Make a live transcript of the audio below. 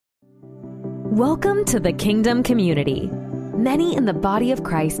Welcome to the Kingdom Community. Many in the body of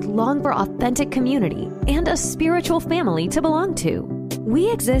Christ long for authentic community and a spiritual family to belong to. We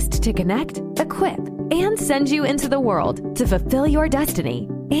exist to connect, equip, and send you into the world to fulfill your destiny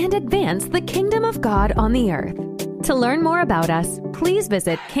and advance the kingdom of God on the earth. To learn more about us, please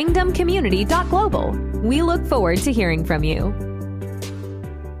visit kingdomcommunity.global. We look forward to hearing from you.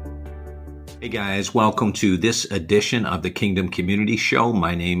 Hey guys, welcome to this edition of the Kingdom Community Show.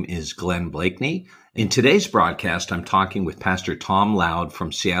 My name is Glenn Blakeney. In today's broadcast, I'm talking with Pastor Tom Loud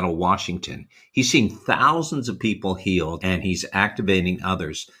from Seattle, Washington. He's seen thousands of people healed, and he's activating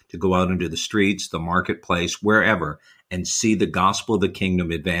others to go out into the streets, the marketplace, wherever, and see the gospel of the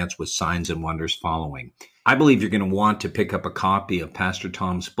kingdom advance with signs and wonders following. I believe you're going to want to pick up a copy of Pastor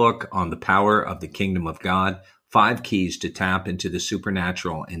Tom's book on the power of the kingdom of God, 5 keys to tap into the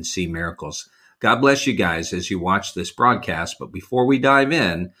supernatural and see miracles. God bless you guys as you watch this broadcast. But before we dive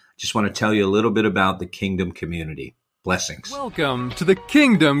in, just want to tell you a little bit about the Kingdom Community. Blessings. Welcome to the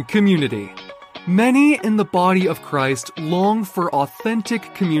Kingdom Community. Many in the body of Christ long for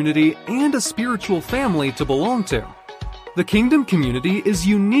authentic community and a spiritual family to belong to. The Kingdom Community is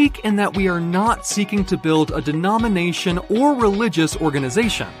unique in that we are not seeking to build a denomination or religious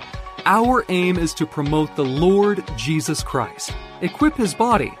organization. Our aim is to promote the Lord Jesus Christ, equip His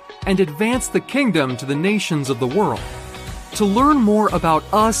body, and advance the kingdom to the nations of the world. To learn more about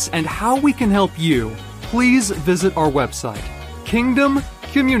us and how we can help you, please visit our website,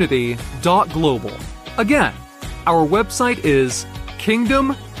 kingdomcommunity.global. Again, our website is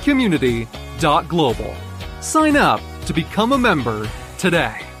kingdomcommunity.global. Sign up to become a member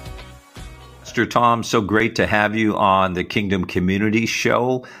today. Pastor Tom, so great to have you on the Kingdom Community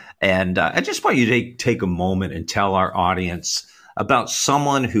Show. And I just want you to take a moment and tell our audience about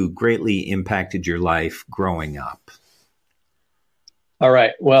someone who greatly impacted your life growing up. All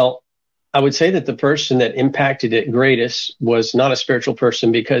right. Well, I would say that the person that impacted it greatest was not a spiritual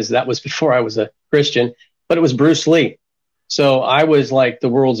person, because that was before I was a Christian, but it was Bruce Lee. So I was like the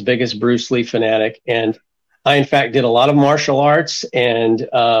world's biggest Bruce Lee fanatic. And I, in fact, did a lot of martial arts, and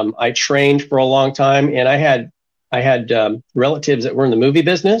I trained for a long time. And I had relatives that were in the movie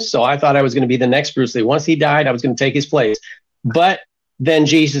business. So I thought I was going to be the next Bruce Lee. Once he died, I was going to take his place. But then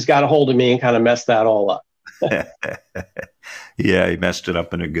Jesus got a hold of me and kind of messed that all up. Yeah, he messed it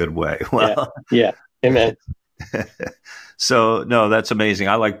up in a good way. Well, yeah. Amen. So, no, that's amazing.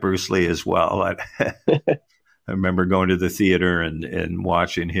 I like Bruce Lee as well. I remember going to the theater and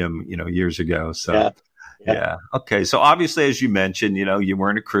watching him, years ago. So, yeah. Okay. So obviously, as you mentioned, you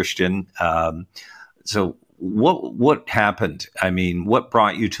weren't a Christian. So what happened? I mean, what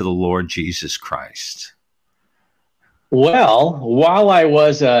brought you to the Lord Jesus Christ? Well, while I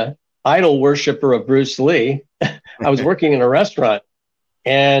was a idol worshiper of Bruce Lee, I was working in a restaurant,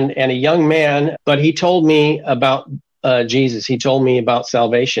 and a young man, but he told me about Jesus. He told me about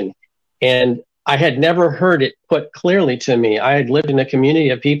salvation, and I had never heard it put clearly to me. I had lived in a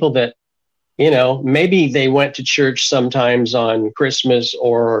community of people that, maybe they went to church sometimes on Christmas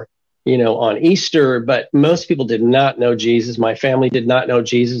or on Easter, but most people did not know Jesus. My family did not know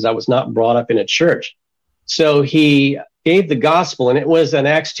Jesus. I was not brought up in a church. So he gave the gospel, and it was an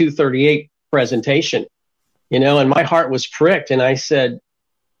Acts 2:38 presentation, and my heart was pricked. And I said,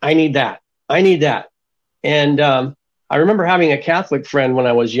 I need that. I need that. And I remember having a Catholic friend when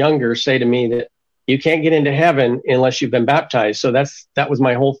I was younger say to me that you can't get into heaven unless you've been baptized. So that was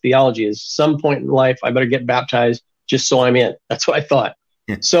my whole theology, is some point in life, I better get baptized just so I'm in. That's what I thought.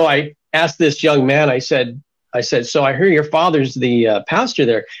 So I asked this young man, I said, so I hear your father's the pastor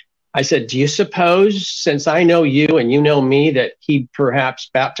there. I said, do you suppose, since I know you and you know me, that he'd perhaps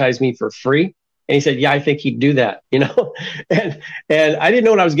baptize me for free? And he said, yeah, I think he'd do that, and I didn't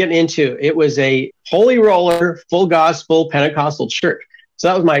know what I was getting into. It was a holy roller, full gospel Pentecostal church. So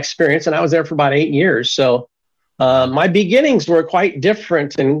that was my experience. And I was there for about 8 years. So my beginnings were quite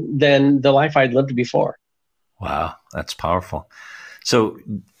different than the life I'd lived before. Wow, that's powerful. So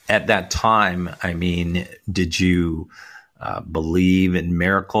at that time, I mean, did you believe in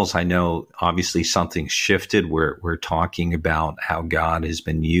miracles? I know obviously something shifted. We're talking about how God has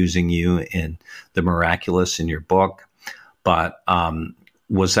been using you in the miraculous in your book. But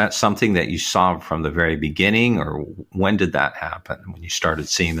was that something that you saw from the very beginning, or when did that happen, when you started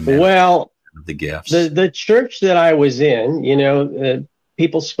seeing the the gifts? The church that I was in,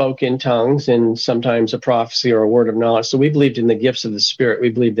 people spoke in tongues and sometimes a prophecy or a word of knowledge. So we believed in the gifts of the Spirit.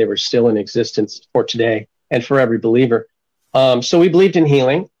 We believed they were still in existence for today and for every believer. So we believed in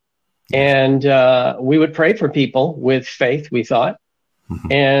healing, and we would pray for people with faith, we thought.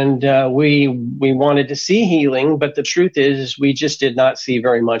 And we wanted to see healing, but the truth is we just did not see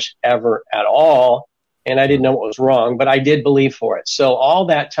very much ever at all. And I didn't know what was wrong, but I did believe for it. So all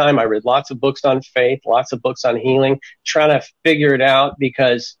that time, I read lots of books on faith, lots of books on healing, trying to figure it out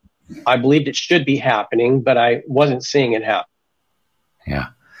because I believed it should be happening, but I wasn't seeing it happen. Yeah.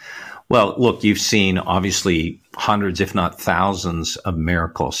 Well, look, you've seen obviously hundreds, if not thousands of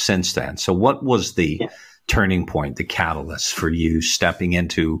miracles since then. So what was the turning point, the catalyst for you stepping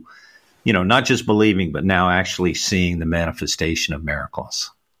into, not just believing, but now actually seeing the manifestation of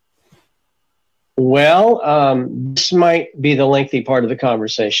miracles? Well, this might be the lengthy part of the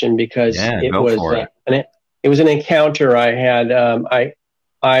conversation because it was an encounter I had.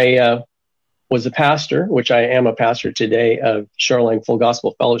 I was a pastor, which I am a pastor today, of Shoreline Full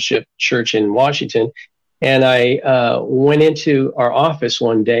Gospel Fellowship Church in Washington. And I went into our office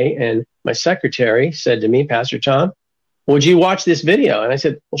one day, and my secretary said to me, Pastor Tom, would you watch this video? And I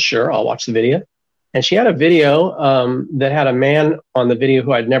said, well, sure, I'll watch the video. And she had a video that had a man on the video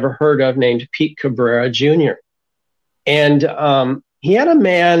who I'd never heard of named Pete Cabrera Jr. And he had a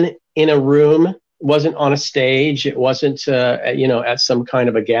man in a room, wasn't on a stage. It wasn't, at some kind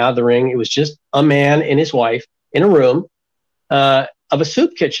of a gathering. It was just a man and his wife in a room of a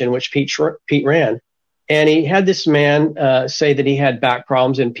soup kitchen, which Pete ran. And he had this man say that he had back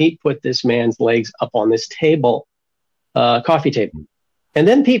problems, and Pete put this man's legs up on this table, coffee table. And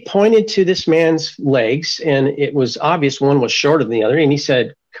then Pete pointed to this man's legs, and it was obvious one was shorter than the other. And he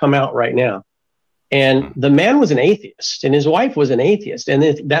said, come out right now. And the man was an atheist, and his wife was an atheist. And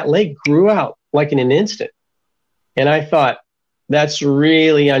that leg grew out like in an instant. And I thought, that's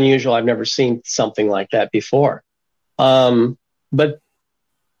really unusual. I've never seen something like that before. But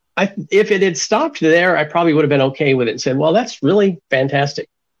if it had stopped there, I probably would have been okay with it and said, well, that's really fantastic.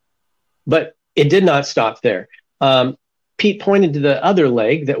 But it did not stop there. Pete pointed to the other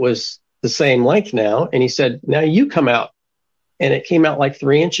leg that was the same length now, and he said, now you come out. And it came out like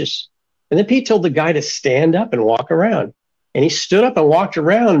 3 inches. And then Pete told the guy to stand up and walk around. And he stood up and walked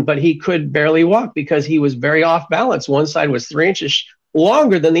around, but he could barely walk because he was very off balance. One side was 3 inches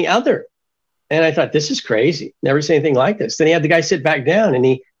longer than the other. And I thought, this is crazy. Never seen anything like this. Then he had the guy sit back down, and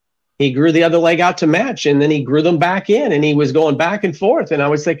he grew the other leg out to match, and then he grew them back in, and he was going back and forth. And I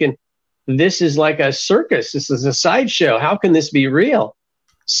was thinking, this is like a circus. This is a sideshow. How can this be real?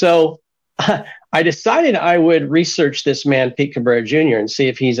 So I decided I would research this man, Pete Cabrera Jr., and see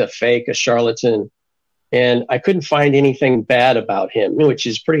if he's a fake, a charlatan. And I couldn't find anything bad about him, which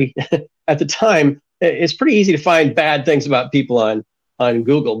is pretty, at the time, it's pretty easy to find bad things about people on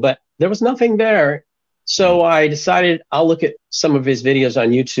Google, but there was nothing there. So I decided I'll look at some of his videos on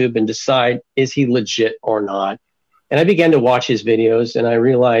YouTube and decide, is he legit or not? And I began to watch his videos, and I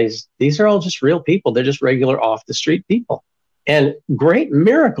realized these are all just real people. They're just regular off the street people. And great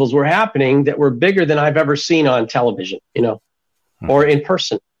miracles were happening that were bigger than I've ever seen on television, or in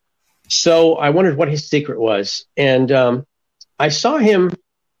person. So I wondered what his secret was. And I saw him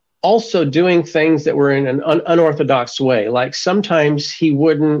also doing things that were in an unorthodox way. Like sometimes he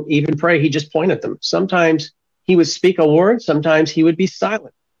wouldn't even pray. He just pointed at them. Sometimes he would speak a word. Sometimes he would be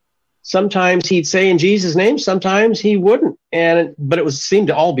silent. Sometimes he'd say in Jesus' name. Sometimes he wouldn't. But it seemed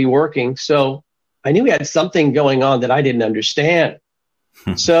to all be working. So I knew he had something going on that I didn't understand.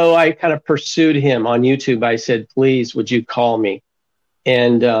 So I kind of pursued him on YouTube. I said, please, would you call me?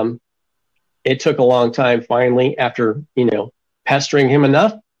 And it took a long time. Finally, after, pestering him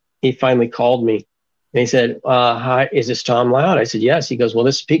enough, he finally called me. And he said, hi, is this Tom Loud? I said, yes. He goes, well,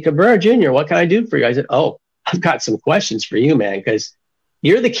 this is Pete Cabrera Jr. What can I do for you? I said, oh, I've got some questions for you, man, because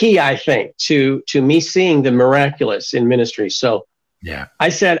you're the key, I think, to me seeing the miraculous in ministry. So yeah, I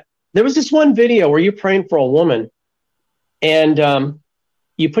said, there was this one video where you're praying for a woman, and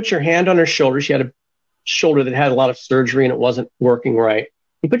you put your hand on her shoulder. She had a shoulder that had a lot of surgery and it wasn't working right.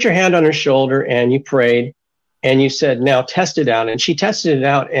 You put your hand on her shoulder and you prayed, and you said, now test it out. And she tested it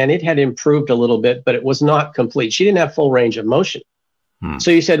out, and it had improved a little bit, but it was not complete. She didn't have full range of motion.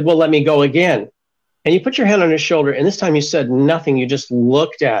 So you said, well, let me go again. And you put your hand on her shoulder, and this time you said nothing. You just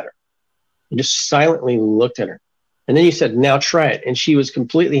looked at her. You just silently looked at her. And then you said, now try it. And she was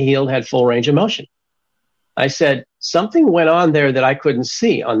completely healed, had full range of motion. I said, something went on there that I couldn't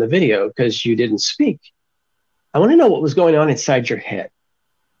see on the video because you didn't speak. I want to know what was going on inside your head.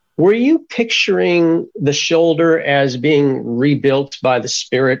 Were you picturing the shoulder as being rebuilt by the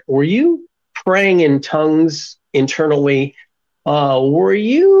Spirit? Were you praying in tongues internally? Were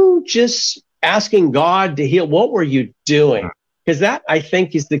you just asking God to heal? What were you doing? Because that, I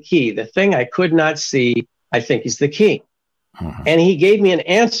think, is the key. The thing I could not see, I think, is the key. And he gave me an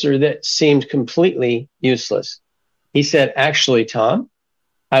answer that seemed completely useless. He said, actually, Tom,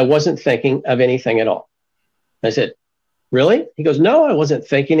 I wasn't thinking of anything at all. I said, really? He goes, no, I wasn't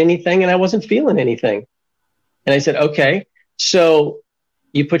thinking anything and I wasn't feeling anything. And I said, okay, so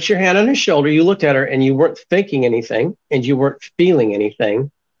you put your hand on her shoulder, you looked at her and you weren't thinking anything and you weren't feeling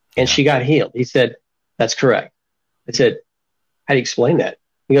anything and she got healed. He said, that's correct. I said, how do you explain that?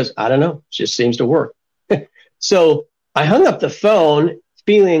 He goes, I don't know. It just seems to work. So I hung up the phone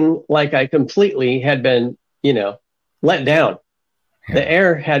feeling like I completely had been, let down. Yeah. The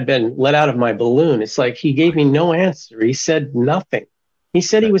air had been let out of my balloon. It's like he gave me no answer. He said nothing. He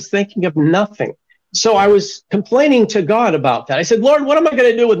said he was thinking of nothing. So I was complaining to God about that. I said, Lord, what am I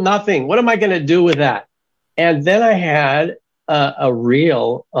going to do with nothing? What am I going to do with that? And then I had a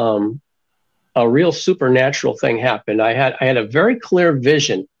real supernatural thing happen. I had a very clear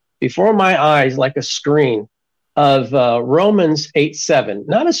vision before my eyes, like a screen, of Romans 8:7.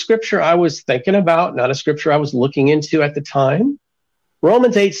 Not a scripture I was thinking about, not a scripture I was looking into at the time.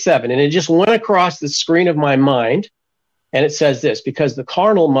 Romans 8:7, and it just went across the screen of my mind, and it says this: because the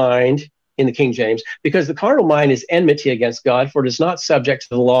carnal mind, in the King James, because the carnal mind is enmity against God, for it is not subject to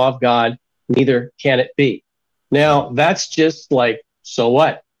the law of God, neither can it be. Now, that's just like, so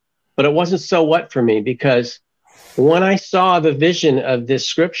what? But it wasn't so what for me, because when I saw the vision of this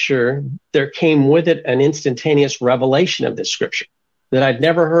scripture, there came with it an instantaneous revelation of this scripture that I'd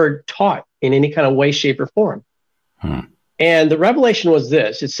never heard taught in any kind of way, shape, or form. And the revelation was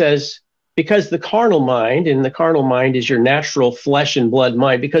this. It says, because the carnal mind, and the carnal mind is your natural flesh and blood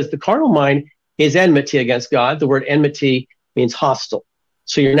mind, because the carnal mind is enmity against God. The word enmity means hostile.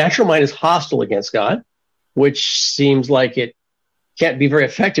 So your natural mind is hostile against God, which seems like it can't be very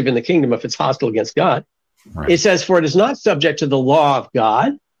effective in the kingdom if it's hostile against God. Right. It says, for it is not subject to the law of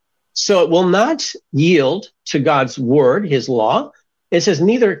God, so it will not yield to God's word, his law. It says,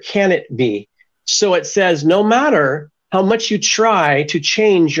 neither can it be. So it says, no matter how much you try to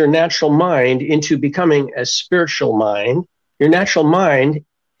change your natural mind into becoming a spiritual mind, your natural mind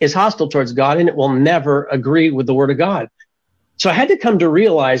is hostile towards God and it will never agree with the word of God. So I had to come to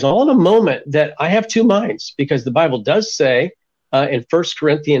realize all in a moment that I have two minds, because the Bible does say in 1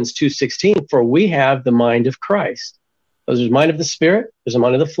 Corinthians 2:16, for we have the mind of Christ. There's a mind of the spirit, there's a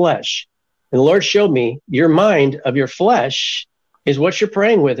mind of the flesh. And the Lord showed me your mind of your flesh is what you're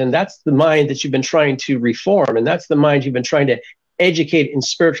praying with. And that's the mind that you've been trying to reform. And that's the mind you've been trying to educate in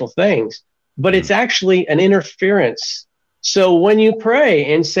spiritual things. But it's actually an interference. So when you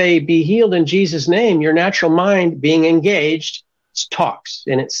pray and say, be healed in Jesus' name, your natural mind being engaged talks.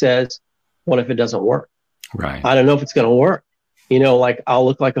 And it says, what if it doesn't work? Right. I don't know if it's going to work. Like I'll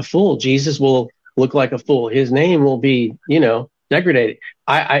look like a fool. Jesus will look like a fool. His name will be, degraded.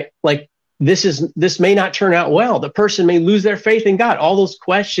 This may not turn out well. The person may lose their faith in God. All those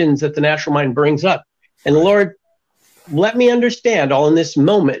questions that the natural mind brings up. And the Lord, let me understand all in this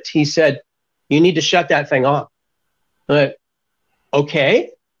moment. He said, you need to shut that thing off.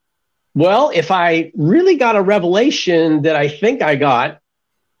 Okay. Well, if I really got a revelation that I think I got,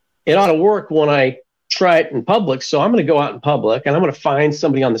 it ought to work when I try it in public. So I'm going to go out in public and I'm going to find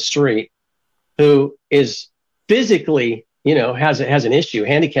somebody on the street who is physically, has an issue,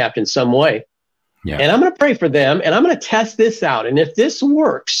 handicapped in some way. Yeah. And I'm going to pray for them and I'm going to test this out. And if this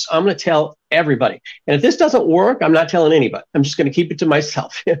works, I'm going to tell everybody. And if this doesn't work, I'm not telling anybody. I'm just going to keep it to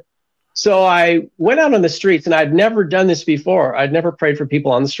myself. So I went out on the streets, and I'd never done this before. I'd never prayed for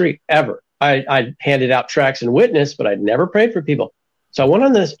people on the street, ever. I'd handed out tracts and witnessed, but I'd never prayed for people. So I went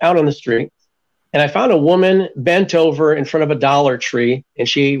out on the street, and I found a woman bent over in front of a Dollar Tree, and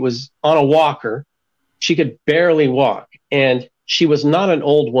she was on a walker. She could barely walk, and she was not an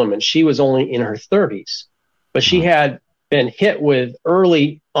old woman. She was only in her 30s, but she had been hit with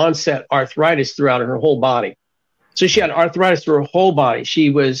early onset arthritis throughout her whole body. So she had arthritis through her whole body.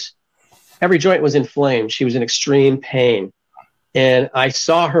 Every joint was inflamed. She was in extreme pain. And I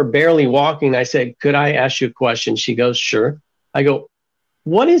saw her barely walking. I said, could I ask you a question? She goes, sure. I go,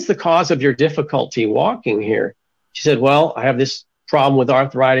 what is the cause of your difficulty walking here? She said, well, I have this problem with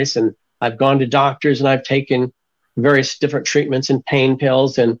arthritis, and I've gone to doctors and I've taken various different treatments and pain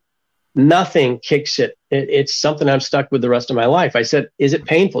pills, and nothing kicks it. It's something I'm stuck with the rest of my life. I said, is it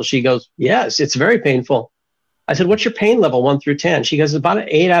painful? She goes, yes, it's very painful. I said, what's your pain level, 1 through 10? She goes, about an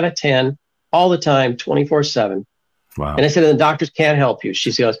 8 out of 10, all the time, 24/7. Wow. And I said, and the doctors can't help you.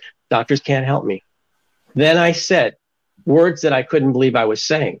 She goes, doctors can't help me. Then I said words that I couldn't believe I was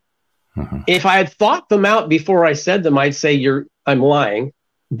saying. Mm-hmm. If I had thought them out before I said them, I'd say I'm lying,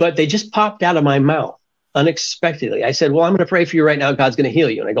 but they just popped out of my mouth unexpectedly. I said, well, I'm going to pray for you right now. God's going to heal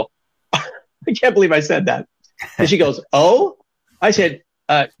you. And I go, I can't believe I said that. And she goes, oh, I said,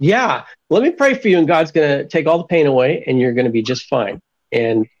 yeah, let me pray for you. And God's going to take all the pain away and you're going to be just fine.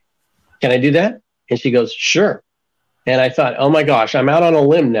 And can I do that? And she goes, sure. And I thought, oh my gosh, I'm out on a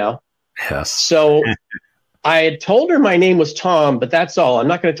limb now. Yes. So I had told her my name was Tom, but that's all. I'm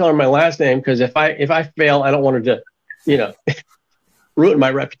not going to tell her my last name, because if I fail, I don't want her to, ruin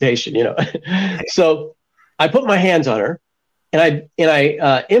my reputation, So I put my hands on her, and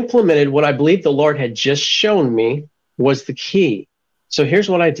I implemented what I believe the Lord had just shown me was the key. So here's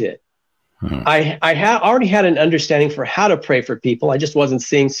what I did. I already had an understanding for how to pray for people. I just wasn't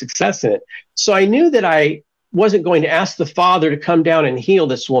seeing success in it. So I knew that I wasn't going to ask the Father to come down and heal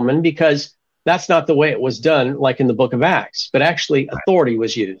this woman, because that's not the way it was done, like in the book of Acts, but actually authority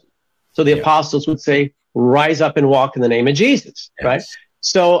was used. So the apostles would say, rise up and walk in the name of Jesus, right?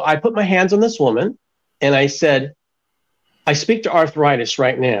 So I put my hands on this woman and I said, I speak to arthritis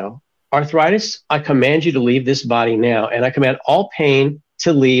right now. Arthritis, I command you to leave this body now. And I command all pain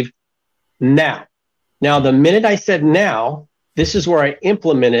to leave now. Now, the minute I said now, this is where I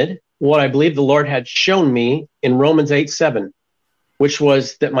implemented what I believe the Lord had shown me in Romans 8:7, which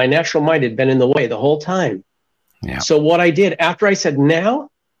was that my natural mind had been in the way the whole time. Yeah. So what I did after I said now,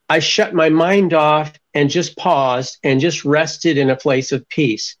 I shut my mind off and just paused and just rested in a place of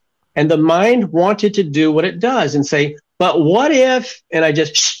peace. And the mind wanted to do what it does and say, but what if, and I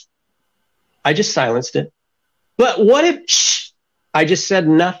just silenced it. But what if, I just said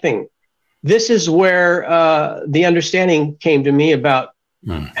nothing. This is where the understanding came to me about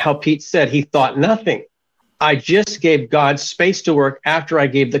how Pete said he thought nothing. I just gave God space to work after I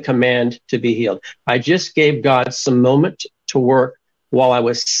gave the command to be healed. I just gave God some moment to work while I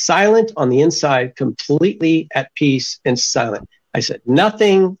was silent on the inside, completely at peace and silent. I said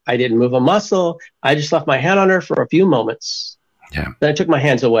nothing. I didn't move a muscle. I just left my hand on her for a few moments. Yeah. Then I took my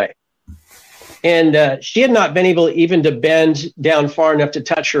hands away. And she had not been able even to bend down far enough to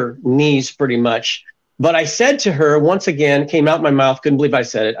touch her knees pretty much. But I said to her, once again, came out my mouth, couldn't believe I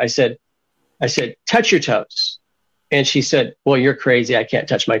said it. I said, touch your toes. And she said, well, you're crazy. I can't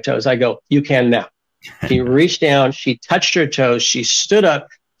touch my toes. I go, you can now. She reached down. She touched her toes. She stood up.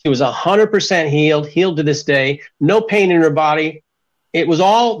 She was 100% healed to this day. No pain in her body. It was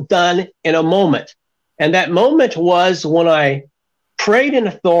all done in a moment. And that moment was when I prayed in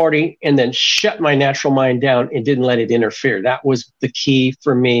authority and then shut my natural mind down and didn't let it interfere. That was the key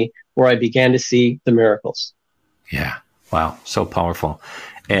for me, where I began to see the miracles. Yeah. Wow. So powerful.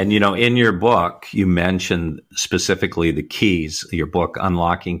 And, in your book, you mentioned specifically the keys, your book,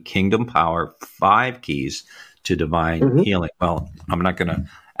 Unlocking Kingdom Power, 5 Keys to Divine Healing. Well, I'm not going to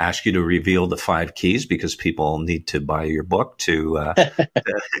ask you to reveal the 5 keys, because people need to buy your book to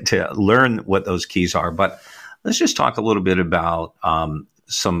learn what those keys are. But let's just talk a little bit about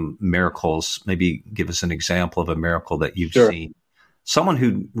some miracles. Maybe give us an example of a miracle that you've seen. Someone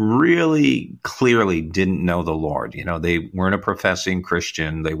who really clearly didn't know the Lord. They weren't a professing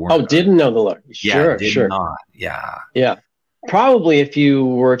Christian. They weren't. Didn't know the Lord. Sure. Not. Yeah. Yeah. Probably if you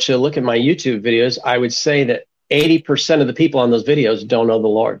were to look at my YouTube videos, I would say that 80% of the people on those videos don't know the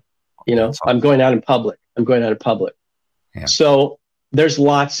Lord. Awesome. I'm going out in public. Yeah. So there's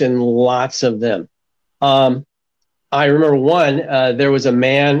lots and lots of them. I remember one, there was a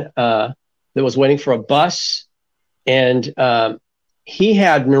man that was waiting for a bus, and he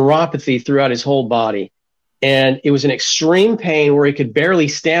had neuropathy throughout his whole body. And it was an extreme pain where he could barely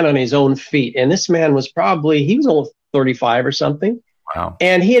stand on his own feet. And this man was he was only 35 or something. Wow.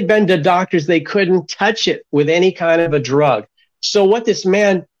 And he had been to doctors. They couldn't touch it with any kind of a drug. So what this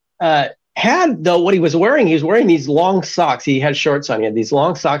man had, though, what he was wearing these long socks. He had shorts on. He had these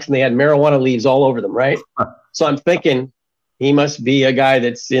long socks, and they had marijuana leaves all over them, right? So I'm thinking he must be a guy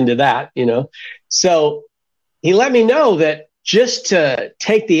that's into that, So he let me know that just to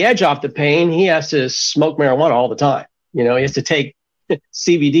take the edge off the pain, he has to smoke marijuana all the time. He has to take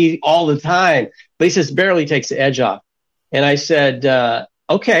CBD all the time. But he says barely takes the edge off. And I said,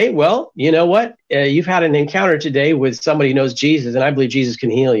 okay, well, you know what? You've had an encounter today with somebody who knows Jesus, and I believe Jesus can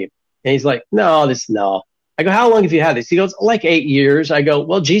heal you. And he's like, no. I go, how long have you had this? He goes, like 8 years. I go,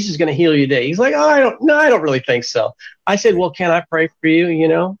 well, Jesus is going to heal you today. He's like, I don't really think so. I said, well, can I pray for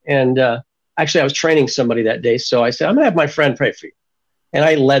you, And actually, I was training somebody that day. So I said, I'm going to have my friend pray for you. And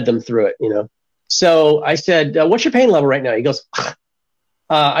I led them through it, So I said, what's your pain level right now? He goes,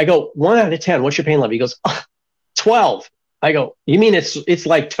 I go, 1 out of 10. What's your pain level? He goes, 12. I go, you mean it's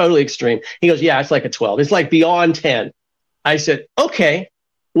like totally extreme? He goes, yeah, it's like a 12. It's like beyond 10. I said, okay,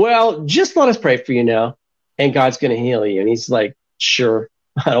 well, just let us pray for you now, and God's going to heal you. And he's like, sure,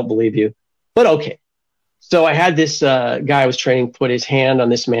 I don't believe you, but okay. So I had this guy I was training put his hand on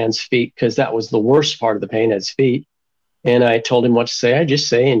this man's feet, because that was the worst part of the pain at his feet. And I told him what to say. I just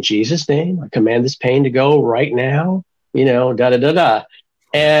say, in Jesus' name, I command this pain to go right now, da-da-da-da.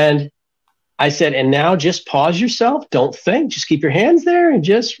 And I said, and now just pause yourself. Don't think. Just keep your hands there and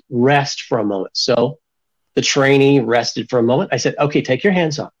just rest for a moment. So the trainee rested for a moment. I said, okay, take your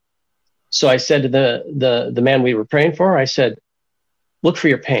hands off. So I said to the man we were praying for, I said, look for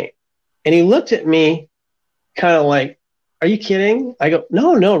your pain. And he looked at me kind of like, are you kidding? I go,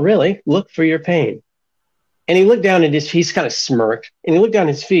 no, really. Look for your pain. And he looked down at he's kind of smirked, and he looked down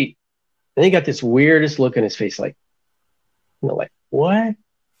at his feet, and he got this weirdest look on his face, like, like, what? Wow.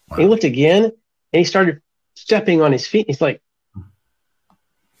 And he looked again, and he started stepping on his feet. He's like,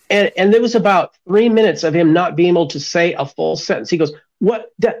 and there was about 3 minutes of him not being able to say a full sentence. He goes,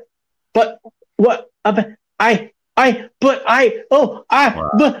 what, but what, I don't,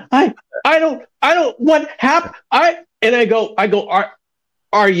 what happened? And I go,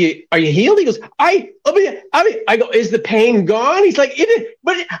 are you healed? He goes, I go, is the pain gone? He's like,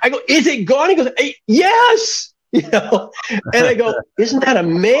 I go, is it gone? He goes, yes. And I go, isn't that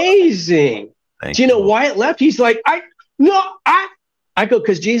amazing? Do you know why it left? He's like, I go,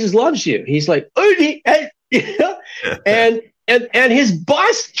 because Jesus loves you. He's like, and his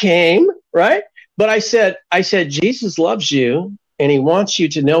bus came, right? But I said, Jesus loves you, and he wants you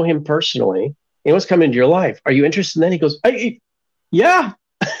to know him personally. He wants to come into your life. Are you interested in that? He goes, yeah.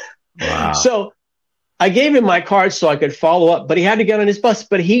 Wow. So I gave him my card so I could follow up, but he had to get on his bus.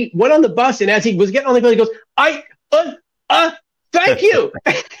 But he went on the bus, and as he was getting on the bus, he goes, thank you.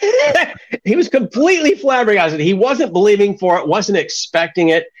 He was completely flabbergasted. He wasn't believing for it, wasn't expecting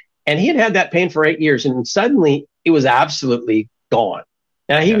it. And he had had that pain for 8 years, and suddenly it was absolutely gone.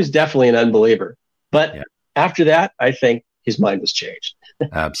 Now, he was definitely an unbeliever. But after that, I think his mind was changed.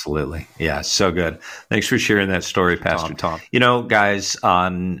 Absolutely. Yeah, so good. Thanks for sharing that story, Pastor Tom. You know, guys,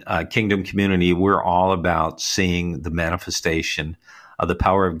 on Kingdom Community, we're all about seeing the manifestation of the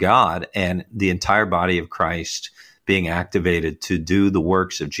power of God and the entire body of Christ being activated to do the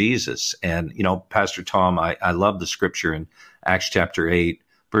works of Jesus. And, you know, Pastor Tom, I love the scripture in Acts chapter 8,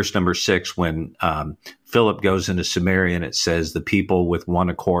 verse number 6, when Philip goes into Samaria, and it says the people with one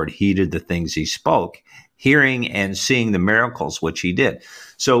accord heeded the things he spoke, hearing and seeing the miracles which he did.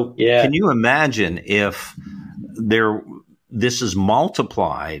 So can you imagine if this is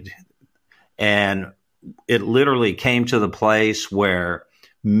multiplied, and it literally came to the place where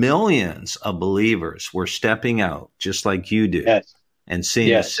millions of believers were stepping out just like you do and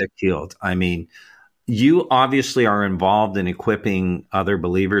seeing the sick healed? I mean, you obviously are involved in equipping other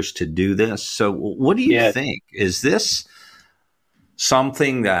believers to do this. So what do you think? Is this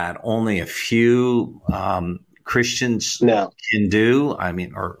something that only a few Christians can do? I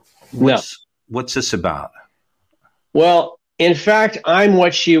mean, or what's this about? Well, in fact, I'm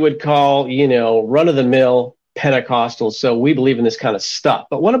what you would call, run-of-the-mill Pentecostal. So we believe in this kind of stuff.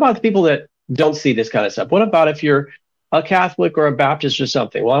 But what about the people that don't see this kind of stuff? What about if you're a Catholic or a Baptist or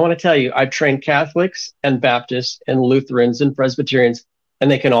something? Well, I want to tell you, I've trained Catholics and Baptists and Lutherans and Presbyterians, and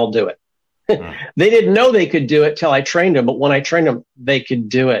they can all do it. They didn't know they could do it till I trained them, but when I trained them, they could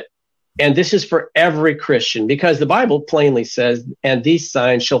do it. And this is for every Christian, because the Bible plainly says, and these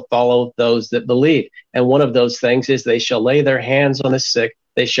signs shall follow those that believe. And one of those things is they shall lay their hands on the sick,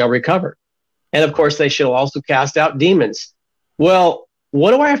 they shall recover. And of course, they shall also cast out demons. Well,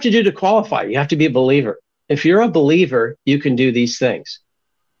 what do I have to do to qualify? You have to be a believer. If you're a believer, you can do these things.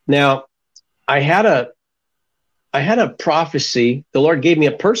 Now, I had a prophecy. The Lord gave me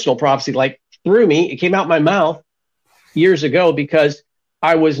a personal prophecy, like through me. It came out my mouth years ago because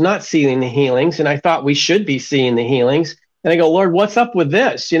I was not seeing the healings, and I thought we should be seeing the healings. And I go, Lord, what's up with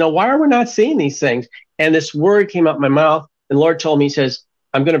this? Why are we not seeing these things? And this word came out my mouth, and the Lord told me, he says,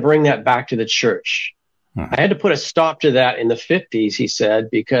 I'm going to bring that back to the church. I had to put a stop to that in the 50s, he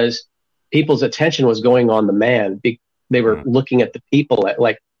said, because people's attention was going on the man. They were looking at the people at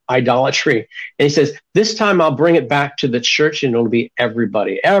like idolatry. And he says, this time I'll bring it back to the church, and it'll be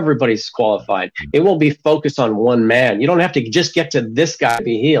everybody. Everybody's qualified. It won't be focused on one man. You don't have to just get to this guy to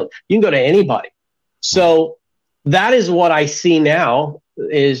be healed. You can go to anybody. So that is what I see now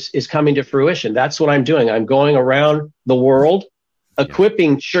is coming to fruition. That's what I'm doing. I'm going around the world,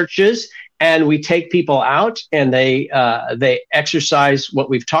 equipping churches, and we take people out, and they exercise what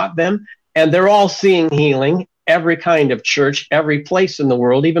we've taught them, and they're all seeing healing. Every kind of church, every place in the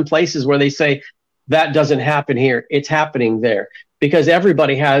world, even places where they say that doesn't happen here, it's happening there, because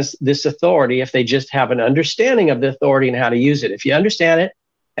everybody has this authority if they just have an understanding of the authority and how to use it. If you understand it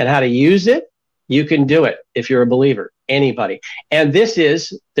and how to use it, you can do it if you're a believer, anybody. And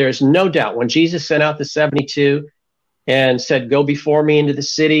there's no doubt, when Jesus sent out the 72 and said, go before me into the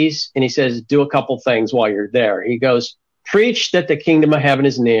cities, and he says, do a couple things while you're there. He goes, preach that the kingdom of heaven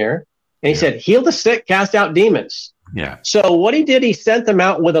is near. And he said, heal the sick, cast out demons. Yeah. So what he did, he sent them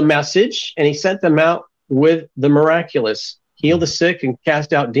out with a message, and he sent them out with the miraculous, heal the sick and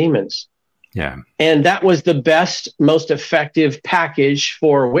cast out demons. Yeah. And that was the best, most effective package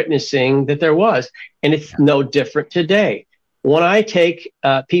for witnessing that there was. And it's no different today. When I take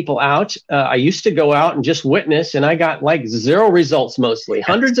people out, I used to go out and just witness, and I got like 0 results mostly.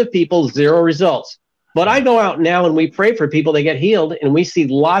 Hundreds of people, 0 results. But I go out now and we pray for people, they get healed, and we see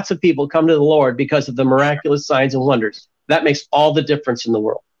lots of people come to the Lord because of the miraculous signs and wonders. That makes all the difference in the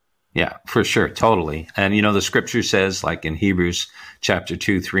world. Yeah, for sure. Totally. And, you know, the scripture says, like in Hebrews chapter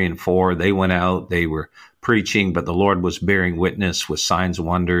 2, 3, and 4, they went out, they were preaching, but the Lord was bearing witness with signs and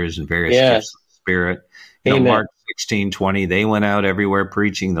wonders and various gifts of the Spirit. You know, Mark 16:20, they went out everywhere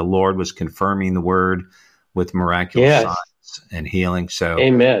preaching. The Lord was confirming the word with miraculous signs and healing. So,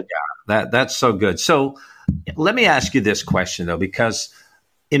 Amen. Yeah, that's so good. So let me ask you this question, though, because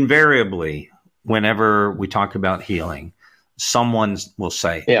invariably, whenever we talk about healing, someone will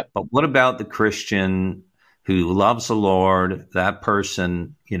say, but what about the Christian who loves the Lord? That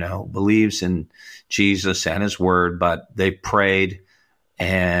person, you know, believes in Jesus and his word, but they prayed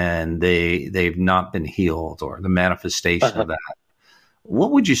and they've not been healed, or the manifestation of that.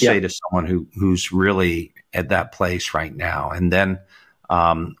 What would you say to someone who's really at that place right now? And then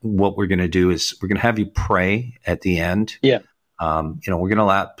what we're going to do is we're going to have you pray at the end. Yeah. You know, we're going to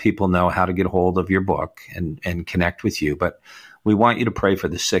let people know how to get a hold of your book and connect with you, but we want you to pray for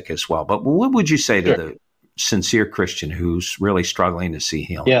the sick as well. But what would you say to the sincere Christian who's really struggling to see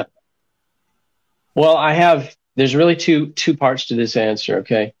healing? Yeah. Well, there's really two parts to this answer.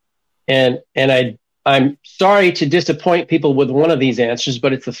 Okay. And I'm sorry to disappoint people with one of these answers,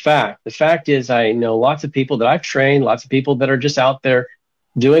 but it's a fact. The fact is, I know lots of people that I've trained, lots of people that are just out there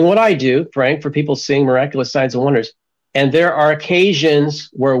doing what I do, praying for people, seeing miraculous signs and wonders. And there are occasions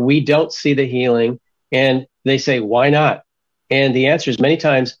where we don't see the healing, and they say, why not? And the answer is many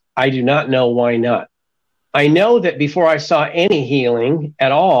times, I do not know why not. I know that before I saw any healing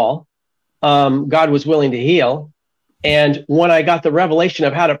at all, God was willing to heal. And when I got the revelation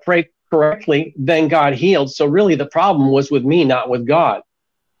of how to pray correctly, then God healed. So really the problem was with me, not with God.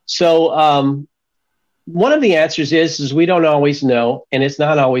 So one of the answers is we don't always know, and it's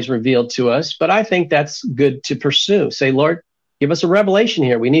not always revealed to us, but I think that's good to pursue. Say, Lord, give us a revelation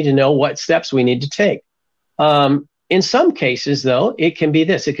here. We need to know what steps we need to take. In some cases, though, it can be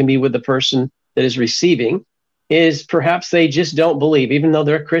this. It can be with the person that is receiving, is perhaps they just don't believe, even though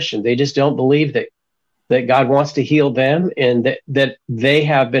they're a Christian, they just don't believe that God wants to heal them, and that they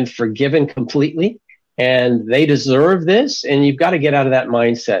have been forgiven completely and they deserve this. And you've got to get out of that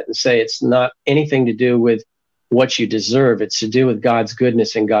mindset and say it's not anything to do with what you deserve. It's to do with God's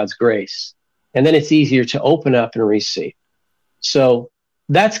goodness and God's grace. And then it's easier to open up and receive. So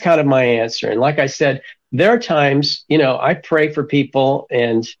that's kind of my answer. And like I said, there are times, you know, I pray for people,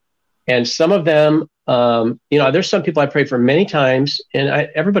 and some of them, you know, there's some people I prayed for many times, and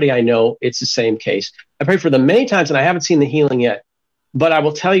everybody I know, it's the same case. I prayed for them many times and I haven't seen the healing yet. But I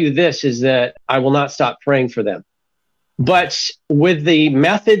will tell you this, is that I will not stop praying for them. But with the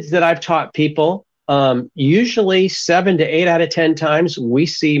methods that I've taught people, usually 7 to 8 out of 10 times, we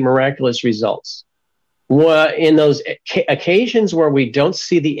see miraculous results. In those occasions where we don't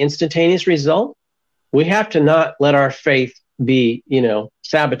see the instantaneous result, we have to not let our faith be, you know,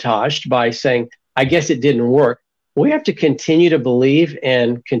 sabotaged by saying, I guess it didn't work. We have to continue to believe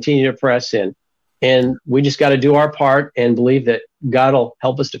and continue to press in. And we just got to do our part and believe that God will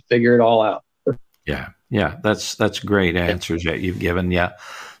help us to figure it all out. Yeah, that's great answers that you've given. Yeah,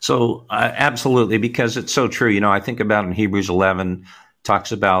 so absolutely, because it's so true. You know, I think about in Hebrews 11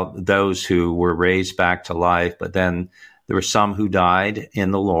 talks about those who were raised back to life, but then there were some who died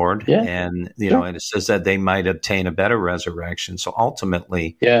in the Lord, and you know, and it says that they might obtain a better resurrection. So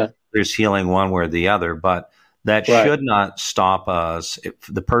ultimately, there's healing one way or the other, but that should not stop us. If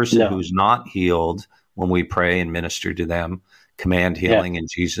the person who's not healed, when we pray and minister to them, command healing in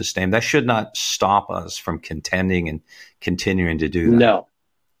Jesus' name, that should not stop us from contending and continuing to do that.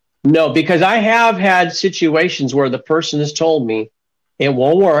 No, because I have had situations where the person has told me, it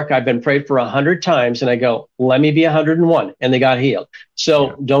won't work. I've been prayed for 100 times, and I go, let me be 101, and they got healed.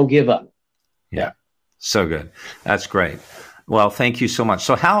 So don't give up. Yeah, so good. That's great. Well, thank you so much.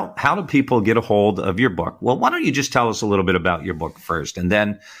 So how do people get a hold of your book? Well, why don't you just tell us a little bit about your book first, and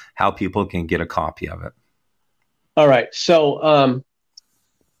then how people can get a copy of it? All right. So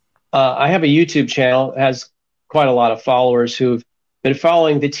I have a YouTube channel. It has quite a lot of followers who've been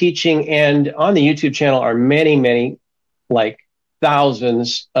following the teaching. And on the YouTube channel are many, many, like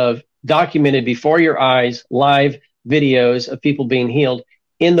thousands of documented before your eyes live videos of people being healed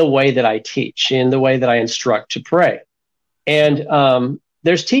in the way that I teach, in the way that I instruct to pray. And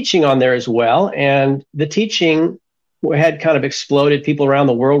there's teaching on there as well. And the teaching had kind of exploded. People around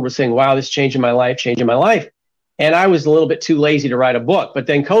the world were saying, wow, this is changing my life, changing my life. And I was a little bit too lazy to write a book. But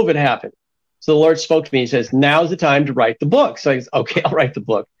then COVID happened. So the Lord spoke to me. He says, now's the time to write the book. So I said, okay, I'll write the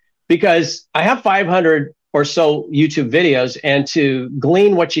book. Because I have 500 or so YouTube videos, and to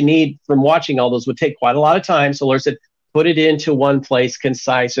glean what you need from watching all those would take quite a lot of time. So the Lord said, put it into one place,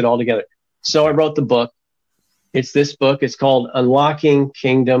 concise it all together. So I wrote the book. It's this book. It's called Unlocking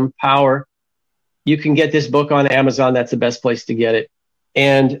Kingdom Power. You can get this book on Amazon. That's the best place to get it.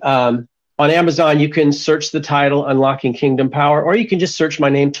 And on Amazon, you can search the title, Unlocking Kingdom Power, or you can just search my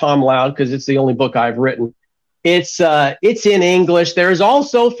name, Tom Loud, because it's the only book I've written. It's in English. There is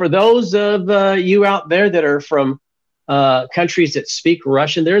also, for those of you out there that are from countries that speak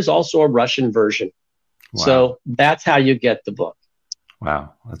Russian, there's also a Russian version. Wow. So that's how you get the book.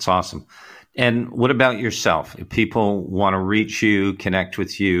 Wow, that's awesome. And what about yourself? If people want to reach you, connect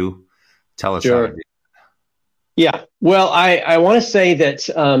with you, tell us how to do that. Yeah, well, I want to say that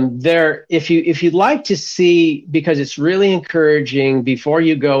if you'd like to see, because it's really encouraging before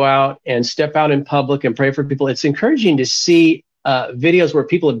you go out and step out in public and pray for people, it's encouraging to see videos where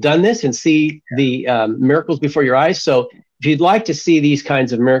people have done this and see the miracles before your eyes. So if you'd like to see these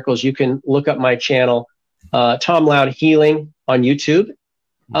kinds of miracles, you can look up my channel, Tom Loud Healing on YouTube.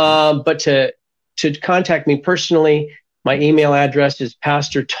 But to contact me personally, my email address is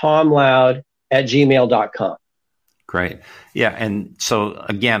pastortomloud@gmail.com. Great. Yeah. And so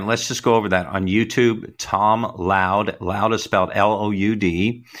again, let's just go over that on YouTube. Tom Loud. Loud is spelled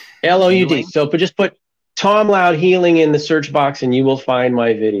L-O-U-D. L-O-U-D. So just put Tom Loud Healing in the search box and you will find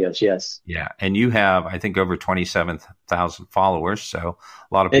my videos. Yes. Yeah. And you have, I think, over 27,000 followers. So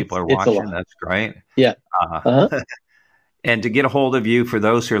a lot of people are watching. That's great. Yeah. And to get a hold of you, for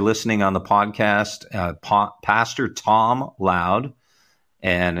those who are listening on the podcast, Pastor Tom Loud.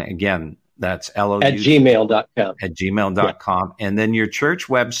 And again, that's L-O-U at gmail.com. At gmail.com. Yeah. And then your church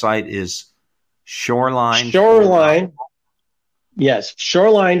website is Shoreline. Yes,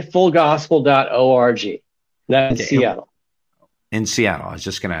 shorelinefullgospel.org. That's in Seattle. In Seattle. I was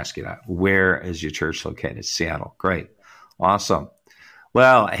just going to ask you that. Where is your church located? Seattle. Great. Awesome.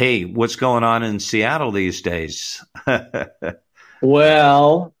 Well, hey, what's going on in Seattle these days?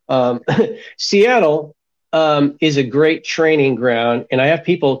 Well, Seattle is a great training ground, and I have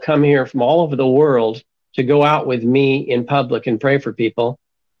people come here from all over the world to go out with me in public and pray for people.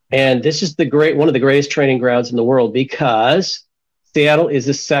 And this is one of the greatest training grounds in the world, because Seattle is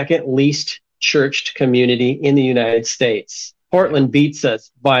the second least churched community in the United States. Portland beats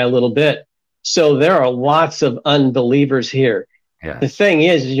us by a little bit. So there are lots of unbelievers here. Yes. The thing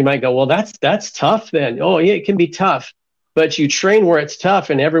is you might go, well, that's tough then. Oh, yeah, it can be tough. But you train where it's tough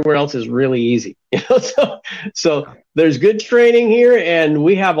and everywhere else is really easy. So there's good training here, and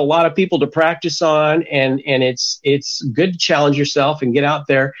we have a lot of people to practice on, and it's good to challenge yourself and get out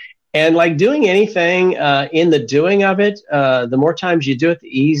there. And like doing anything in the doing of it, the more times you do it,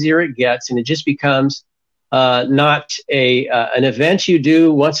 the easier it gets, and it just becomes not an event you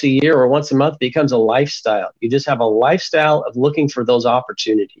do once a year or once a month. It becomes a lifestyle. You just have a lifestyle of looking for those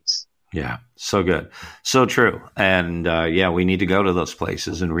opportunities. Yeah, so good. So true. And we need to go to those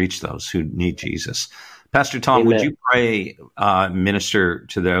places and reach those who need Jesus. Pastor Tom, Amen. Would you pray, minister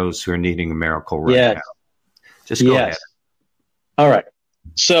to those who are needing a miracle right now? Just go ahead. All right.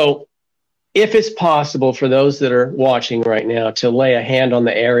 So if it's possible for those that are watching right now to lay a hand on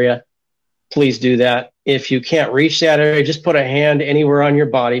the area, please do that. If you can't reach that area, just put a hand anywhere on your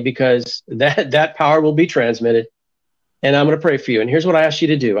body, because that power will be transmitted. And I'm going to pray for you. And here's what I ask you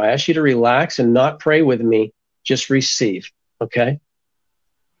to do. I ask you to relax and not pray with me. Just receive. Okay?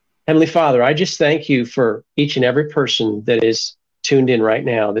 Heavenly Father, I just thank you for each and every person that is tuned in right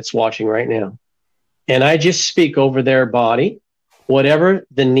now, that's watching right now. And I just speak over their body, whatever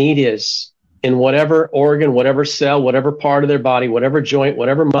the need is, in whatever organ, whatever cell, whatever part of their body, whatever joint,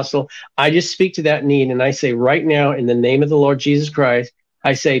 whatever muscle. I just speak to that need. And I say right now, in the name of the Lord Jesus Christ,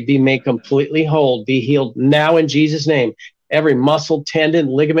 I say, be made completely whole, be healed now in Jesus' name. Every muscle, tendon,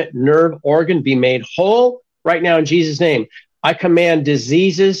 ligament, nerve, organ be made whole right now in Jesus' name. I command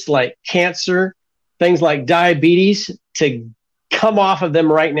diseases like cancer, things like diabetes to come off of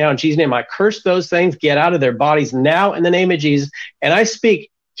them right now in Jesus' name. I curse those things, get out of their bodies now in the name of Jesus. And I speak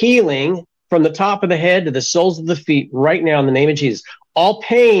healing from the top of the head to the soles of the feet right now in the name of Jesus. All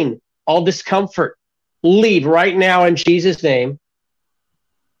pain, all discomfort, leave right now in Jesus' name.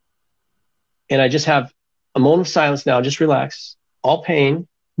 And I just have a moment of silence now. Just relax. All pain,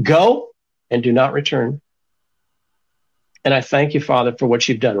 go and do not return. And I thank you, Father, for what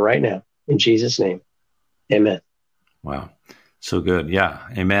you've done right now. In Jesus' name, amen. Wow. So good. Yeah.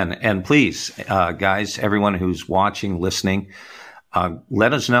 Amen. And please, guys, everyone who's watching, listening,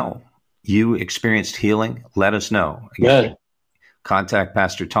 let us know. You experienced healing. Let us know. Again, contact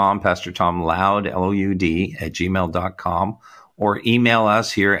Pastor Tom Loud, Loud, at gmail.com, or email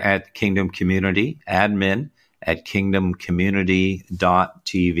us here at Kingdom Community, admin at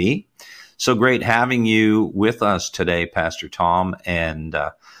kingdomcommunity.tv. So great having you with us today, Pastor Tom, and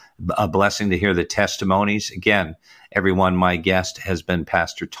a blessing to hear the testimonies. Again, everyone, my guest has been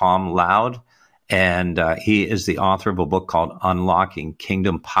Pastor Tom Loud, and he is the author of a book called Unlocking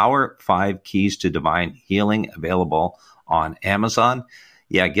Kingdom Power, 5 Keys to Divine Healing, available on Amazon.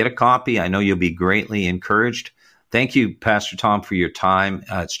 Yeah, get a copy. I know you'll be greatly encouraged. Thank you, Pastor Tom, for your time.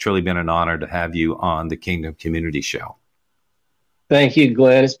 It's truly been an honor to have you on the Kingdom Community Show. Thank you,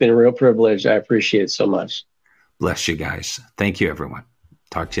 Glenn. It's been a real privilege. I appreciate it so much. Bless you guys. Thank you, everyone.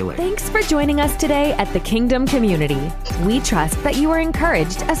 Talk to you later. Thanks for joining us today at the Kingdom Community. We trust that you are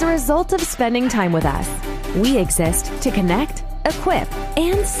encouraged as a result of spending time with us. We exist to connect, equip,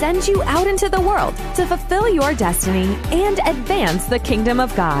 and send you out into the world to fulfill your destiny and advance the kingdom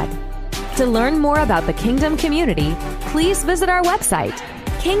of God. To learn more about the Kingdom Community, please visit our website,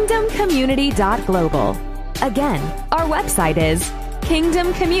 kingdomcommunity.global. Again, our website is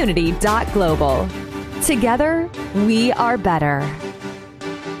kingdomcommunity.global. Together, we are better.